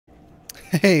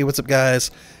Hey, what's up guys?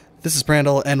 This is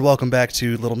Brandel and welcome back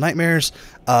to Little Nightmares.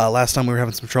 Last time we were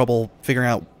having some trouble figuring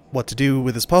out what to do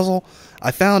with this puzzle.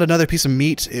 I found another piece of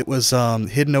meat. It was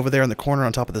hidden over there in the corner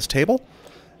on top of this table.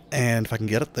 And if I can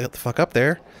get it the fuck up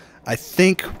there, I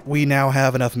think we now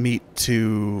have enough meat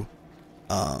to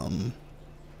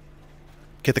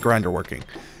get the grinder working.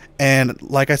 And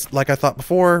like I thought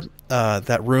before,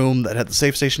 that room that had the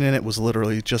safe station in it was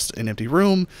literally just an empty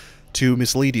room to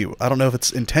mislead you. I don't know if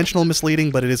it's intentional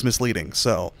misleading, but it is misleading.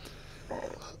 So,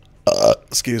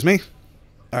 excuse me.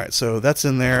 Alright, so that's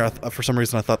in there. For some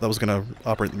reason I thought that was going to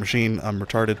operate the machine. I'm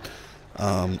retarded.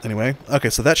 Anyway. Okay,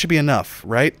 so that should be enough,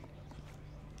 right?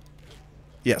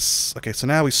 Yes. Okay, so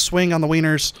now we swing on the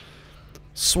wieners.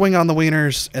 Swing on the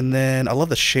wieners, and then I love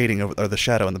the shading, or the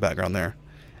shadow in the background there.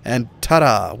 And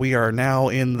ta-da! We are now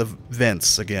in the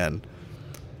vents again.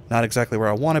 Not exactly where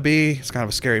I want to be. It's kind of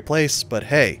a scary place, but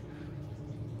hey.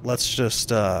 Let's just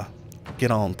get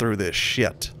on through this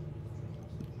shit.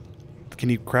 Can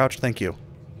you crouch? Thank you.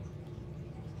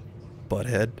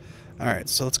 Butthead. Alright,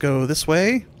 so let's go this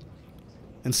way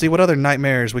and see what other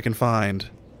nightmares we can find.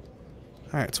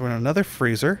 Alright, so we're in another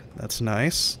freezer. That's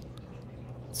nice.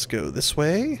 Let's go this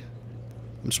way.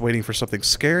 I'm just waiting for something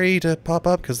scary to pop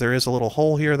up because there is a little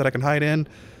hole here that I can hide in.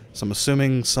 So I'm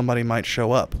assuming somebody might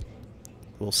show up.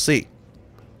 We'll see.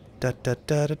 Da da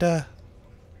da da da.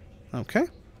 Okay.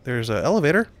 There's an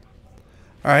elevator.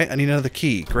 Alright, I need another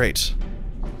key. Great.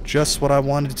 Just what I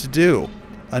wanted to do.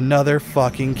 Another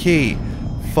fucking key.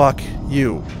 Fuck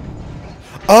you.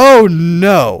 Oh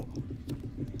no!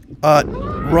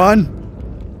 Run!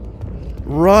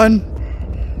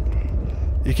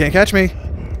 Run! You can't catch me.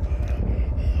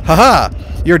 Haha!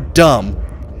 You're dumb.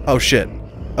 Oh shit.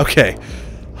 Okay.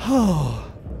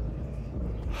 Oh.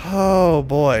 Oh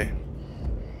boy.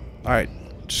 Alright.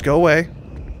 Just go away.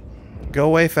 Go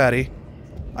away, fatty.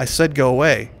 I said go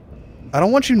away. I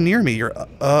don't want you near me. You're,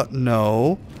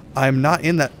 no. I'm not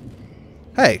in that...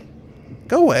 Hey.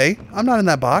 Go away. I'm not in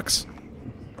that box.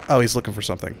 Oh, he's looking for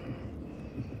something.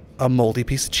 A moldy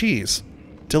piece of cheese.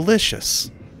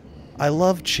 Delicious. I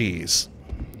love cheese.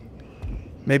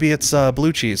 Maybe it's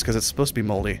blue cheese because it's supposed to be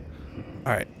moldy.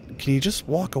 Alright. Can you just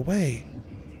walk away?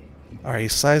 Alright,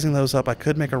 he's sizing those up. I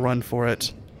could make a run for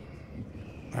it.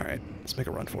 Alright, let's make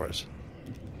a run for it.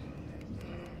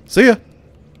 See ya!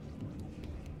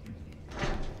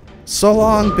 So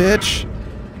long, bitch!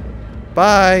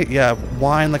 Bye! Yeah,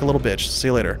 whine like a little bitch. See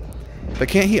you later. But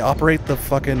can't he operate the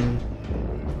fucking...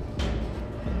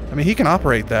 I mean, he can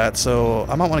operate that, so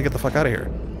I might want to get the fuck out of here.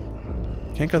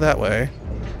 Can't go that way.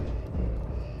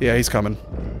 Yeah, he's coming.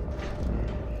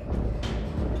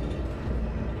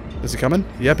 Is he coming?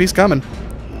 Yep, he's coming.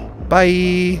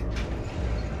 Bye!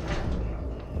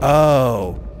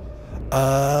 Oh.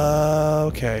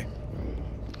 Okay.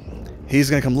 He's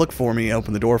gonna come look for me and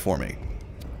open the door for me.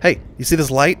 Hey, you see this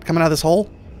light coming out of this hole?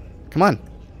 Come on.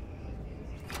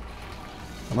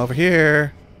 I'm over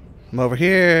here. I'm over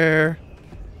here.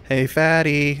 Hey,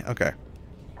 fatty. Okay.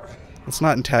 Let's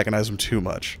not antagonize him too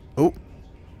much. Oh.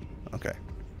 Okay.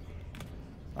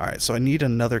 Alright, so I need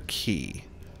another key.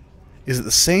 Is it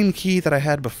the same key that I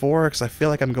had before? Because I feel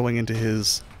like I'm going into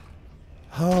his...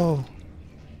 Oh.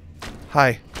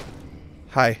 Hi.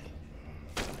 Hi.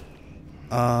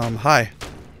 Hi.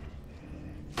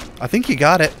 I think you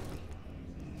got it.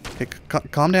 Okay,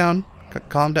 calm down.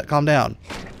 Calm down.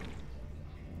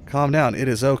 Calm down. It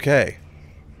is okay.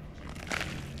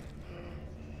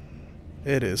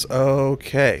 It is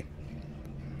okay.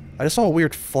 I just saw a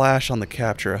weird flash on the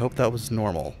capture. I hope that was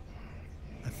normal.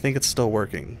 I think it's still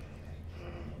working.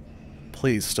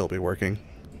 Please still be working.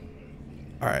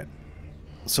 Alright.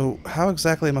 So, how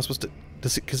exactly am I supposed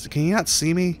to... can he not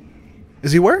see me?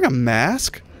 Is he wearing a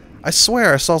mask? I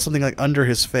swear I saw something like under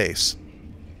his face.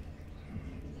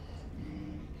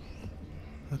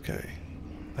 Okay.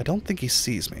 I don't think he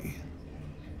sees me.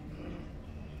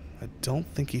 I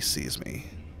don't think he sees me.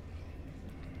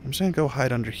 I'm just gonna go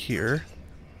hide under here.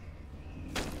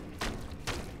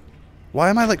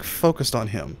 Why am I like focused on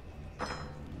him?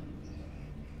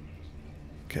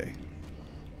 Okay.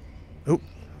 Oh,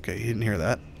 okay, he didn't hear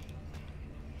that.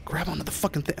 Grab onto the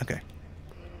fucking thing. Okay.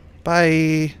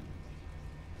 Bye.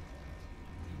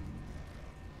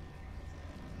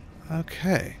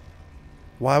 Okay.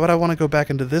 Why would I want to go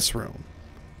back into this room?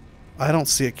 I don't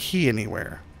see a key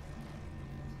anywhere.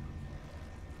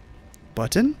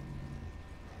 Button?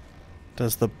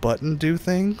 Does the button do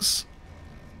things?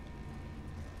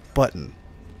 Button.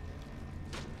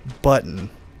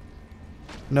 Button.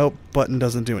 Nope, button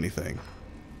doesn't do anything.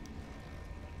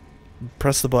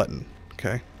 Press the button.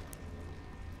 Okay.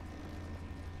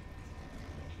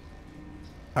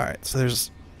 Alright, so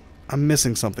there's... I'm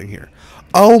missing something here.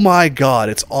 Oh my god,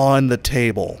 it's on the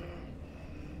table.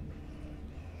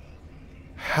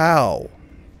 How?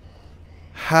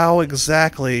 How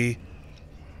exactly...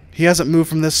 He hasn't moved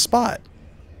from this spot.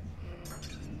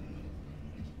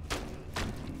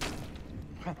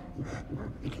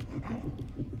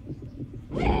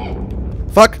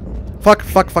 Fuck! Fuck,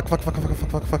 fuck, fuck, fuck, fuck, fuck, fuck,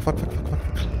 fuck, fuck, fuck, fuck,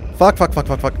 fuck, fuck, fuck, fuck,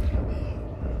 fuck, fuck.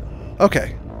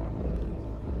 Okay.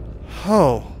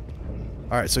 Oh.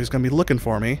 Alright, so he's gonna be looking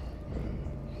for me.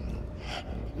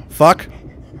 Fuck.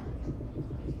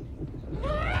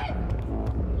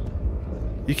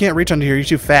 You can't reach under here, you're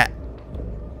too fat.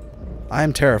 I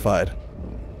am terrified.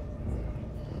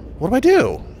 What do I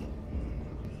do?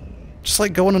 Just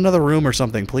like go in another room or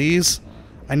something, please.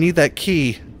 I need that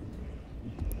key.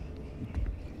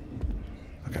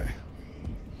 Okay.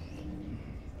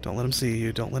 Don't let him see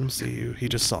you, don't let him see you. He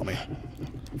just saw me.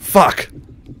 Fuck!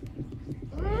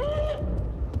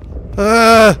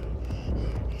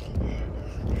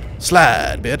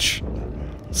 Slide, bitch.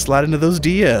 Slide into those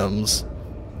DMs.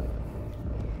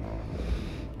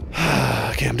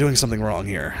 Okay, I'm doing something wrong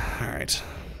here. Alright.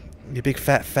 You big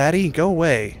fat fatty, go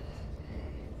away.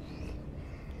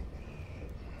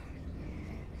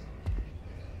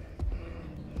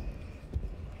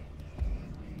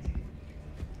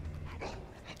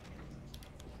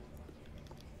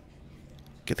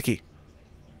 Get the key.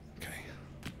 Okay.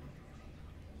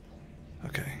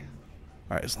 Okay.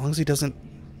 Alright, as long as he doesn't...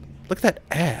 Look at that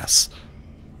ass.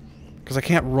 Because I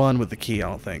can't run with the key, I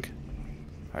don't think.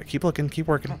 Alright, keep looking, keep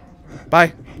working.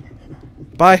 Bye.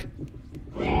 Bye.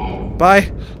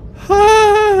 Bye.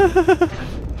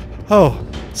 Oh,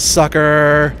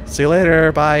 sucker. See you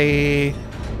later. Bye.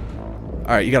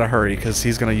 Alright, you gotta hurry, because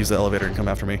he's gonna use the elevator and come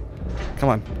after me. Come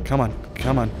on, come on,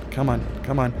 come on, come on,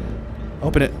 come on.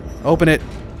 Open it. Open it.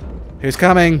 He's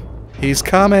coming. He's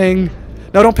coming.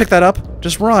 No, don't pick that up.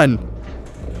 Just run.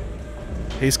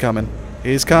 He's coming.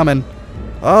 He's coming.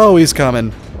 Oh, he's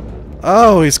coming.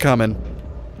 Oh, he's coming.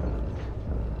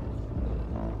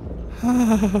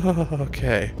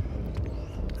 Okay.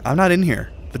 I'm not in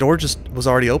here. The door just was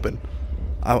already open.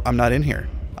 I'm not in here.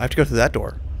 I have to go through that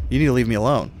door. You need to leave me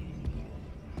alone.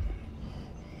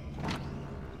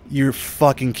 You're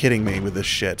fucking kidding me with this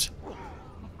shit.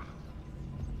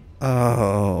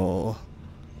 Oh.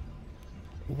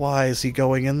 Why is he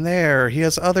going in there? He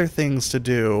has other things to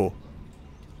do.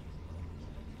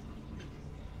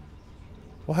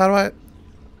 Well, how do I...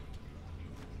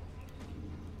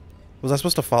 Was I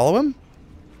supposed to follow him?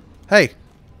 Hey.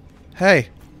 Hey.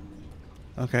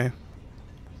 Okay.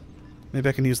 Maybe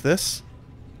I can use this?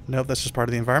 Nope, that's just part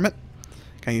of the environment.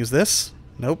 Can I use this?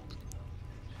 Nope.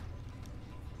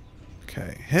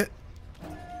 Okay, hit.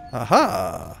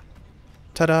 Aha!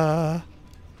 Ta-da! Am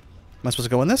I supposed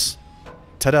to go in this?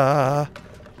 Ta-da!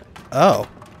 Oh.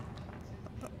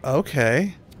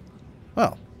 Okay.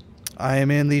 Well, I am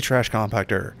in the trash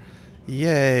compactor.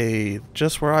 Yay!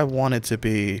 Just where I want it to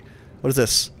be. What is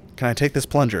this? Can I take this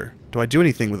plunger? Do I do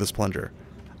anything with this plunger?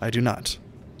 I do not.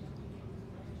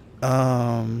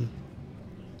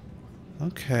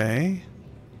 Okay.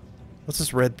 What's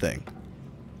this red thing?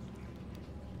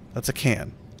 That's a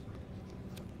can.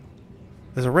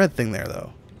 There's a red thing there,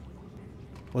 though.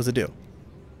 What does it do?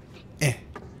 Eh.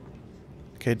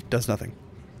 Okay, it does nothing.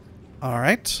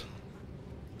 Alright.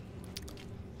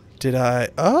 Did I...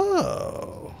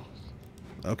 Oh!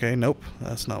 Okay, nope.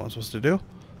 That's not what I'm supposed to do.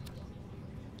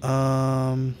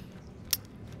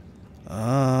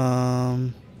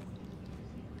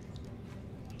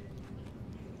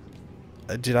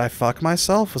 Did I fuck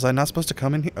myself? Was I not supposed to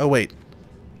come in here? Oh, wait.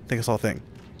 I think I saw a thing.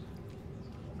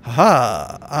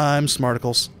 Haha! I'm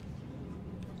smarticles.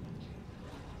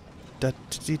 Da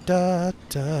dee da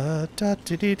da da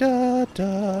dee da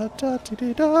da da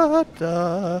dee da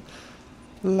da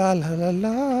la la la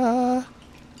la.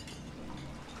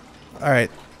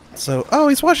 Alright. So, oh,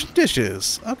 he's washing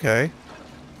dishes. Okay.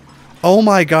 Oh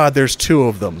my god, there's two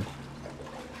of them.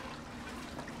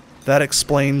 That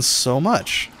explains so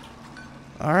much.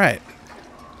 Alright.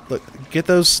 Look, get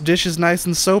those dishes nice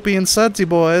and soapy and sudsy,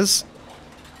 boys.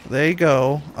 There you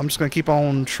go. I'm just gonna keep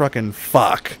on trucking.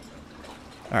 Fuck.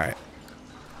 Alright.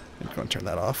 I'm gonna turn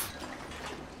that off.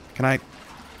 Can I...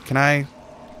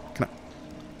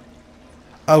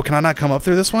 Oh, can I not come up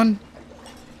through this one?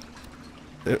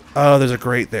 Oh, there's a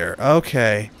grate there.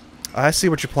 Okay. I see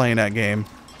what you're playing at, game.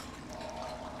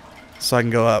 So I can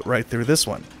go up right through this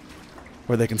one.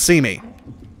 Where they can see me.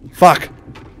 Fuck!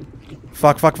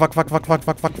 Fuck, fuck, fuck, fuck, fuck, fuck,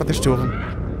 fuck, fuck, fuck. There's two of them.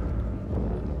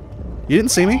 You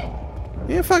didn't see me?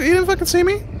 You didn't fucking see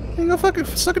me? You go fucking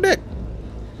suck a dick.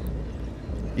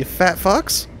 You fat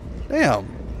fucks? Damn.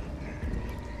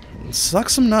 Suck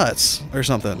some nuts or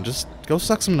something. Just go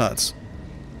suck some nuts.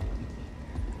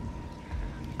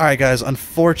 Alright guys,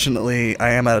 unfortunately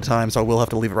I am out of time, so I will have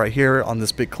to leave it right here on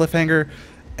this big cliffhanger.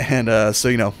 And so,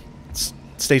 you know,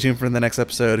 stay tuned for the next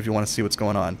episode if you want to see what's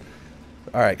going on.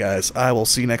 Alright guys, I will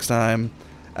see you next time.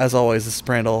 As always, this is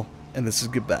Brandel, and this is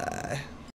goodbye.